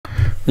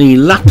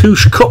The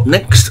Touche Cup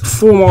next,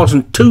 4 miles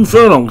and 2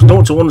 furlongs,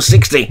 0 to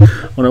 160.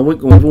 On a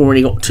week we've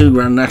already got 2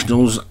 Grand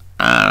Nationals,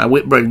 a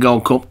Whitbread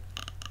Gold Cup,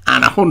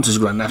 and a Hunters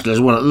Grand National as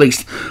well, at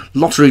least.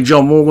 Lottery,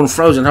 John Morgan,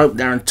 Frozen Hope,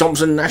 Darren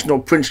Thompson, National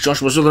Prince,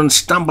 Joshua Sutherland,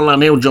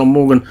 Stamperland Hill, John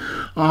Morgan,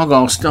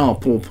 Argyle Star,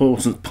 Paul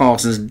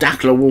Parsons,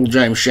 Dackler Wall,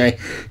 James Shea,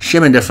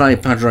 Shimon DeFay,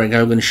 Padraig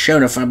Hogan,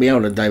 Shona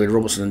Fabiola, David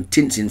Robertson, and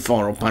Tintin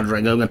Fire,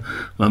 Padraig Hogan.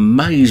 I'm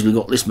amazed we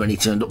got this many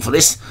turned up for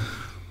this.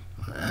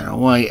 And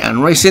away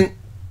and racing.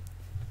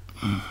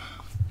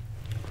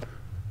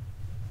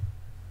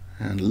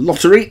 And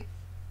Lottery.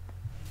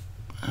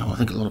 Oh, I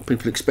think a lot of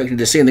people expected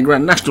to see in the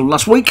Grand National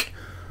last week.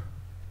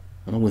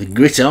 Along with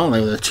Gritter, they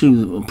were the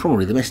two,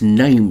 probably the best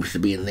names to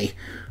be in the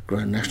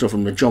Grand National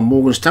from the John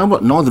Morgan's town,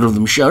 but neither of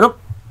them showed up.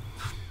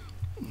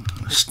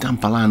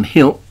 Stamperland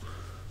Hill.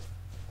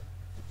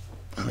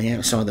 On the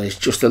outside there's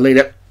just the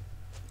leader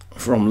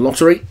from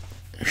Lottery.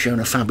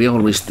 Shona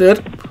Fabiola is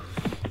third.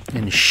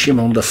 And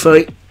Shimon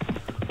DeFay.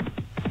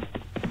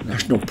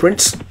 National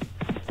Prince.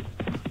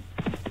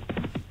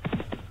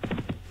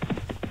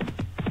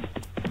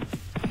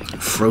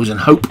 Frozen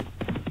Hope.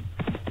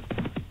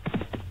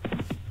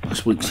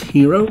 Last week's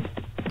hero.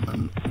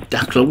 And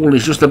Dackler Wall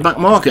is just the back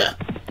marker.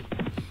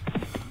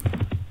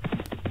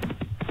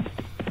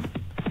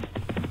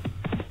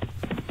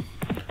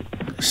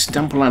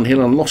 Stamperland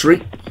Hill and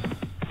Lottery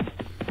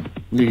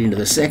leading to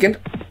the second.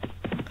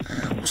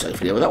 And we'll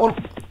safely over that one.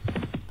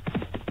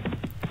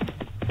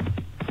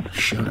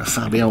 Shona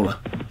Fabiola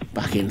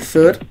back in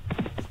third.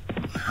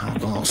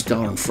 Argyle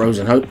Star and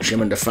Frozen Hope,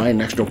 Shimon DeFay,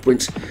 National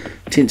Prince,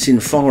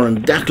 Tintin Fire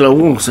and Dackler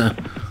Wall. So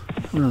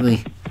one of the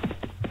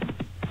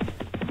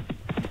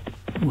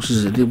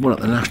horses that did well at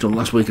the National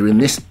last week are in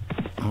this.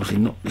 Obviously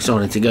not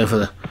decided to go for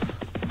the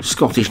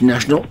Scottish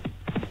National.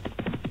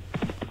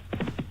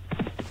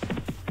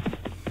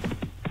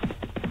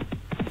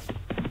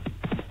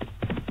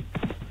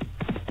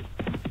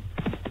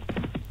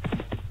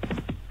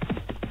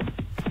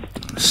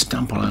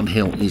 Stamperland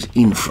Hill is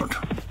in front.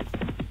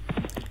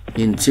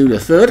 Into the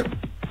third.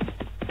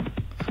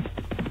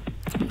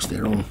 Looks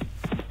they're all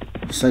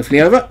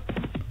safely over.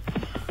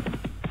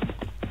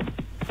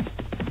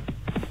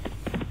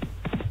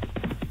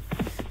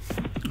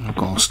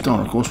 Argyle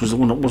Star, of course, was the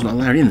one that wasn't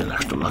allowed in the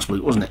National last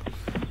week, wasn't it?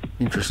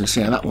 Interesting to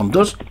see how that one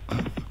does.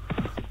 I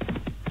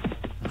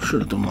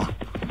should have done my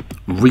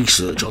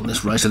research on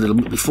this race a little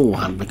bit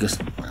beforehand, because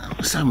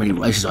so many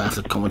races I have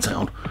to commentate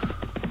on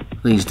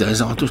these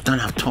days. I just don't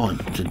have time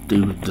to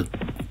do the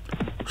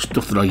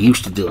stuff that I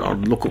used to do.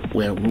 I'd look up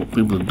what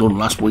people had done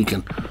last week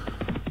and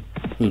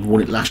who'd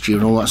won it last year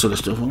and all that sort of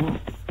stuff.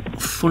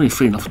 Funny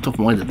feeling off the top of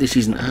my head that this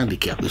isn't a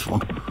handicap, this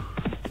one.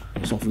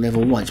 It's off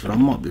level weights, but I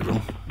might be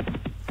wrong.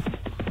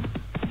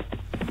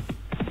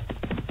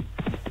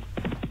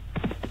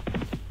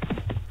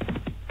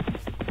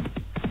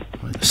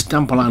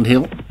 Stamperland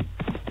Hill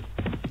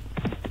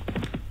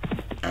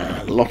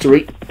and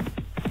Lottery,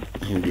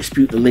 who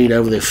dispute the lead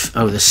over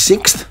the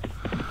sixth.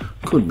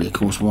 Could be, of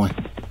course, why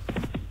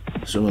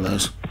some of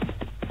those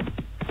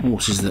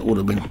horses that would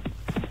have been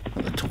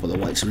at the top of the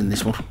weights are in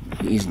this one.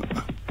 It isn't.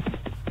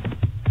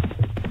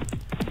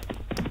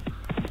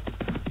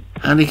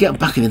 Handicap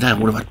back in the day, I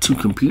would have had 2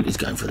 computers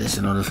going for this,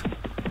 and I'd have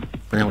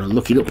been able to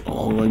look it up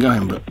all the way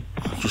going, but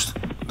I just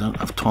don't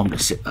have time to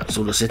set that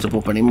sort of setup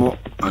up anymore.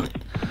 And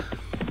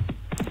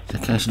it's a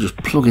case of just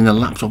plugging the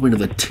laptop into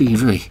the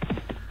TV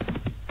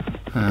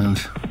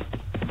and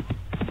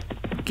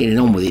getting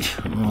on with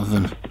it, rather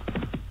than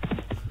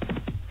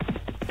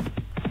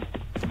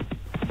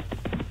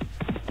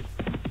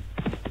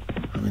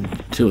having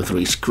 2 or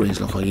 3 screens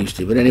like I used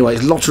to. But anyway,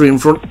 it's Lottery in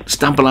front,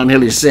 Stamperland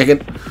Hill is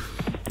second,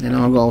 then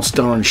Argyle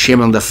Star and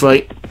Shimon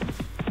DeFay.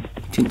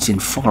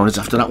 Tintin Fire is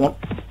after that one.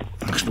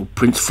 National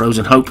Prince,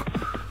 Frozen Hope,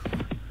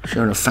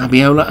 Shona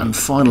Fabiola, and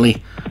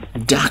finally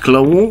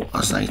Dackler Wall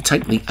as they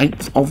take the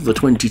 8th of the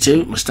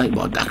 22. Mistake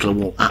by Dackler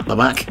Wall at the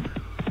back.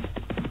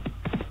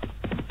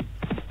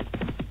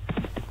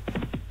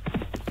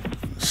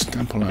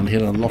 Stamperland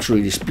Hill and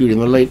Lottery disputing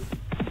the lead.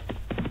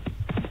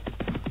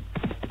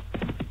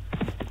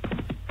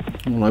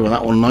 All over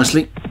that one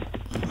nicely.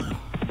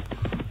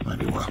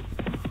 Maybe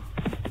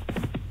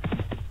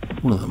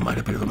one of them made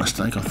a bit of a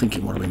mistake. I think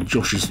it might have been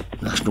Josh's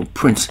National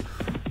Prince.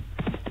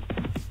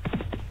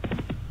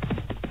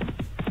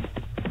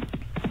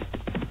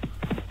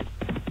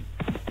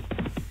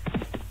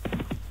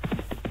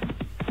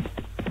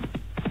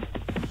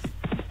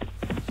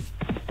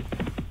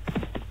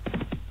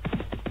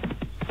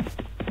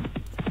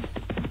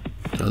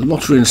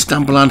 Lottery and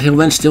Stamperland Hill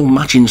then still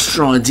matching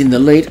strides in the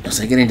lead as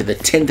they get into the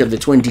 10th of the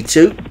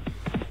 22.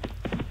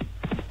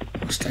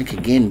 Mistake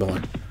again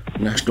by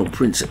National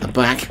Prince at the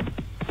back.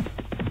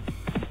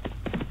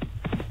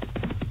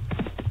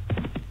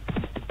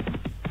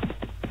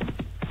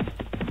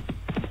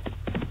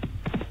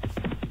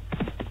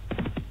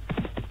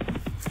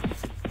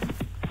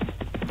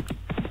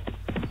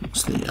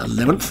 It's the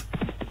 11th.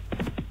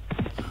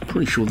 I'm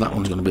pretty sure that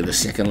one's going to be the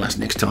second last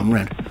next time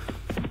round.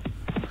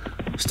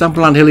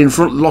 Stamperland Hill in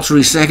front,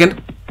 Lottery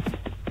second.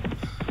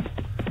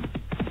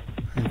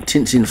 And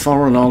Tintin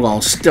Foreign and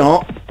Argyle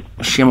Start.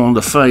 Shimon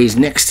de Fays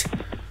next.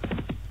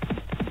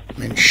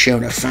 Then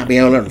Shona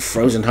Fabiola and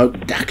Frozen Hope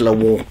Dackler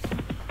War.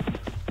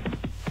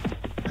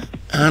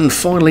 And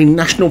finally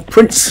National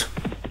Prince.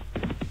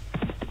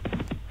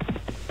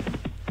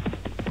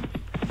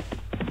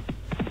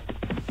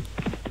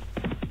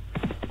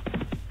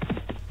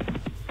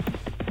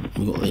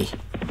 We've got the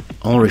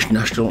Irish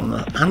National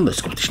and the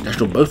Scottish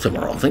National, both of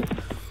them are, I think.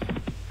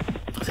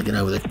 I think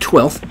over the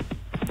 12th.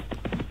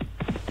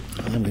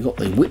 And then we've got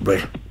the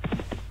Whitbread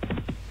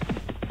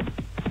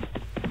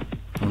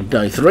on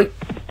day 3.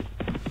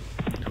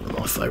 One of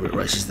my favourite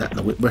races, that,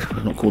 the Whitbread.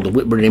 It's not called the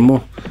Whitbread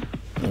anymore.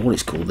 I don't know what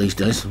it's called these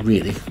days,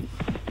 really.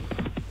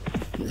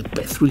 The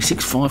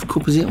Bet365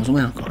 Cup, is it? Or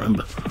something? I can't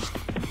remember.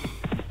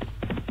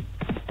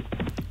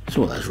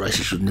 So all those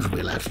races should never be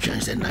allowed to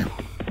change their name.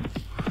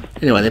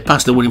 Anyway, they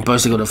passed the winning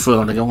post, they got a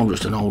furlong to go. I'm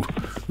just an old,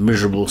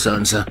 miserable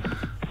so-and-so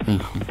who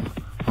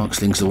likes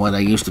things the way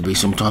they used to be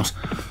sometimes.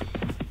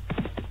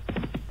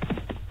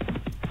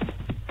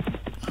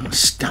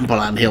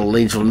 Stamperland Hill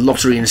leads from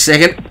Lottery in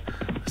second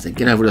as they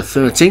get over the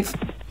 13th.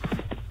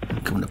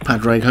 And coming to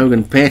Padraig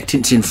Hogan pair,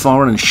 Tintin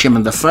Foreign and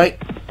Shimon the Fate.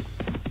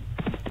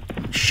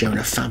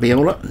 Shona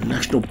Fabiola and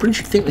National Prince.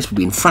 You'd think this would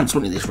be in France,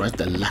 wouldn't it, this race,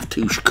 the La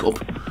Touche Cup.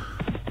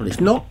 But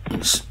it's not,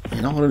 it's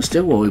in Ireland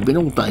still, where we've been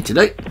all day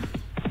today.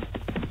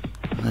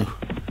 No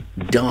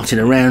darting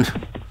around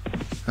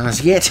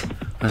as yet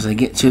as they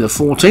get to the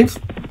 14th.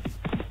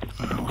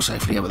 Or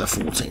safely over the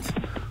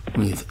 14th.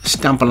 With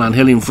Stamperland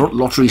Hill in front,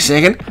 Lottery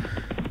second.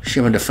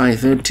 Shimon de Fay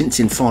third,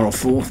 Tintin Foreign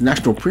fourth.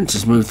 National Prince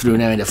has moved through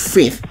now into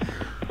 5th.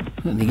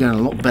 And he's going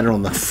a lot better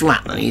on the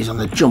flat than he is on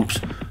the jumps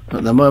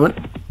at the moment.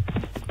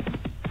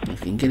 If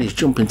he can get his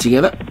jumping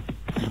together,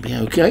 he'll be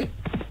okay.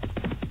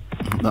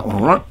 That one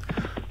alright.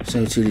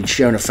 So too did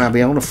Shona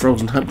Fabiola.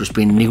 Frozen Hope just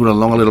been niggled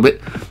along a little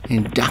bit.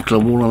 In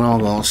Dackler Wall and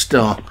Argyle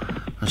Star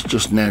has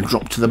just now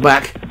dropped to the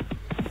back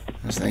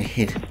as they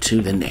head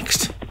to the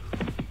next.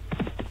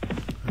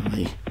 And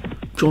the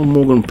John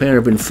Morgan pair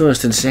have been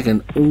first and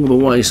second all the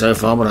way so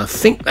far, but I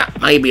think that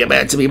may be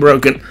about to be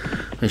broken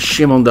as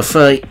Shimon de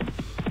Fay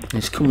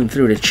is coming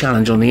through to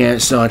challenge on the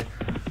outside.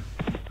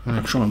 I'm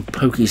going to try and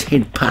poke his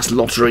head past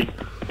Lottery.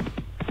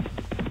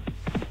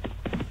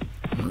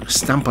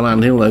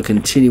 Stamperland Hill though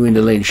continuing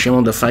to lead.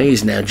 Shimon de Fay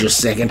is now just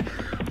second.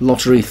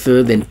 Lottery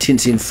third, then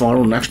Tintin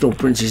Foreign. National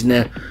Prince is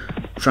now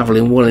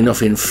travelling well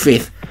enough in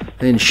 5th.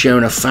 Then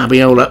Shona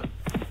Fabiola,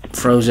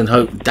 Frozen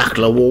Hope,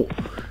 Dackler Wall,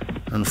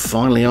 and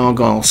finally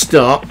Argyle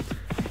Start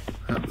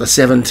at the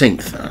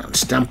 17th. And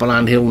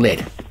Stamperland Hill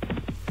led.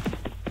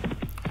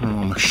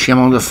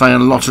 Shimon de Fay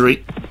and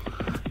Lottery.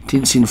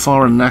 Tintin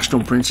Foreign,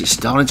 National Prince is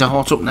starting to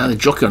hot up now. The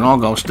jockey on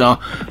Argyle Star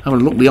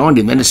having a look behind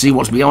him then to see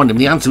what's behind him.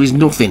 The answer is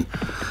nothing.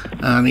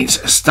 And it's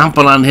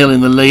Stamperland Hill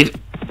in the lead,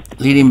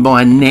 leading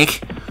by a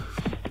neck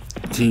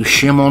to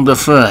Shimon de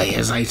Fay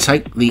as they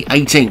take the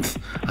 18th.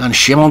 And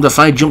Shimon de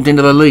Fay jumped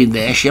into the lead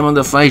there. Shimon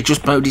de Fay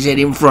just poked his head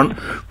in front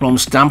from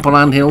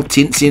Stamperland Hill,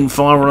 Tintin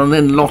Foreign and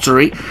then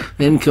Lottery.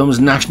 Then comes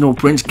National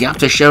Prince, gap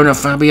to Shona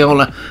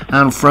Fabiola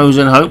and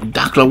Frozen Hope.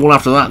 Dackler Wall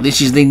after that. This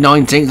is the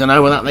 19th and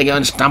over that they go,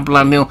 and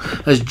Stamperland Hill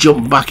has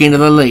jumped back into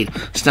the lead.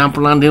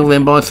 Stamperland Hill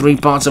then by 3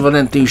 parts of a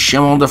length to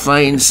Shimon de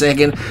Fay in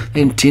second.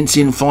 Then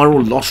Tintin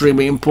Foreign, Lottery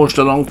being pushed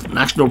along.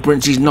 National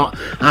Prince is not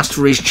asked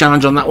for his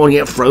challenge on that one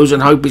yet. Frozen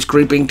Hope is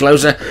creeping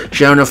closer.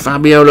 Shona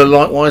Fabiola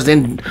likewise,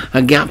 then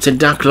a gap to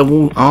Dackler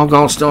Wall.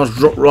 Argyle Stars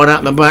drop right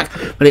out the back,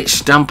 but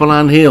it's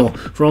Stamperland Hill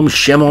from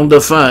Shimon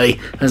de Fay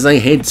as they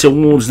head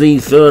towards the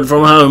 3rd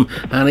from home,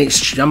 and it's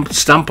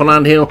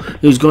Stamperland Hill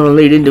who's going to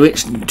lead into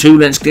it. 2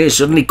 lengths clear,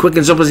 suddenly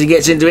quickens up as he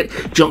gets into it,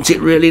 jumps it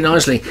really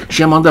nicely.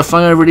 Shimon de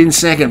Fay over it in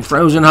 2nd.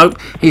 Frozen Hope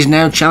is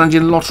now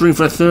challenging Lottery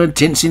for 3rd.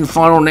 Tintin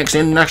Final next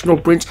in National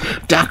Prince.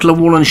 Dackler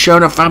Wall and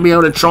Shona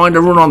Fabiola trying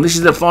to run on. This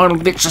is the final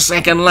ditch, the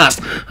second last,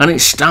 and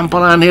it's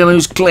Stamperland Hill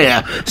who's clear.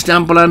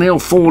 Stamperland Hill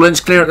 4 lengths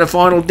clear at the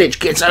final ditch,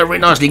 gets over it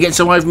nicely, gets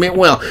away from it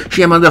well.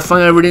 Shimon de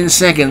Fay over it in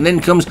 2nd. Then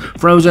comes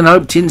Frozen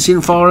Hope,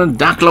 Tintin Foreign,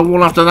 Dackler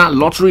Wall after that.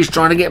 Lottery's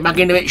trying to get back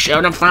into it.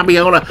 Shona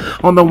Fabiola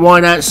on the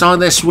wide outside,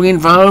 they're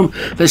swinging for home.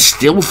 There's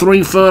still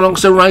 3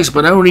 furlongs to race,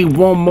 but only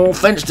 1 more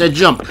fence to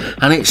jump,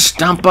 and it's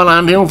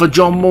Stamperland Hill for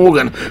John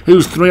Morgan,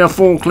 who's 3 or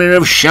 4 clear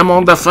of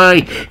Shimon de Fay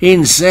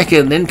in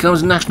 2nd. Then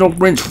comes National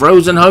Prince.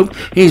 Frozen Hope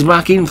is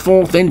back in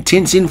 4th. Then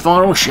Tintin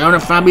Final.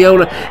 Shona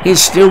Fabiola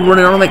is still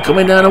running on. They're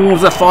coming down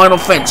towards the final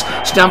fence.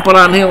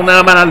 Stamperland Hill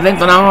now about a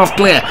length and a half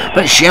clear,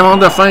 but Shimon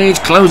de Fay is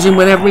closing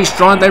with every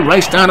stride. They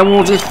race down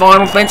towards this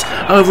final fence.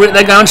 Over it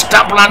they go, and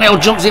Stamperland Hill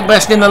jumps it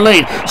best in the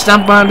lead.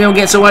 Stamperland Hill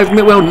gets away from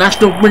it well.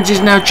 National Prince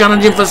is now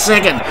challenging for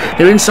 2nd.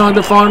 They're inside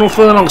the final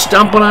furlong.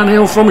 Stamperland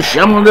Hill from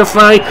Shimon de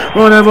Fay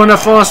right over on the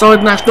far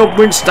side. National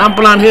Prince.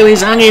 Stamperland Hill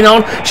is hanging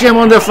on.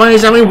 Shimon de Fay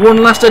is having one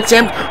last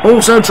attempt,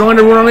 also trying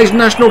to run on his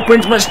National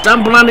Prince, but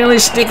Stamperland Hill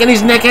is sticking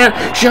his neck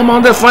out.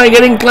 Shimon de Fay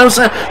getting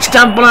closer.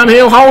 Stamperland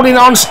Hill holding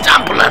on.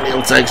 Stamperland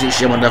Hill takes it.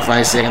 Shimon de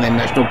Fay 2nd. Then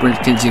National Prince,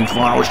 Tintin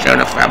Final,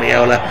 Shona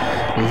Fabiola,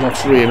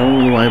 Lottery, and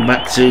all the way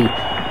back to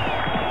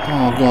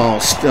Argyle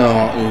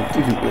Star,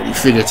 who didn't really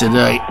figure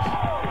today.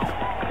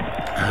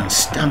 and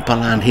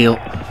Stamperland Hill.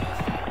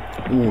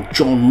 Or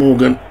John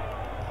Morgan.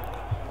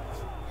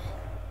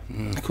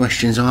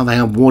 Questions are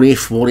there, what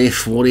if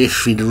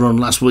he'd have run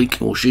last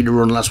week, or she'd have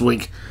run last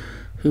week?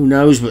 Who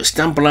knows, but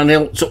Stamperland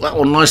Hill took that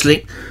one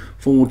nicely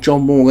for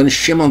John Morgan.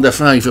 Shimon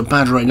Defay for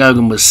Padraig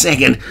Hogan was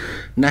second.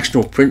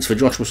 National Prince for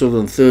Joshua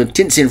Sutherland third.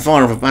 Tinsin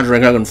Fire for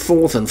Padraig Hogan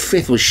fourth, and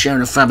fifth was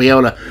Sheriff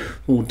Fabiola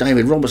for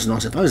David Robertson. I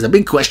suppose the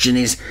big question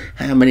is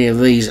how many of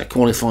these are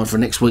qualified for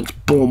next week's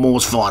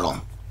Bournemouth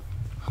final.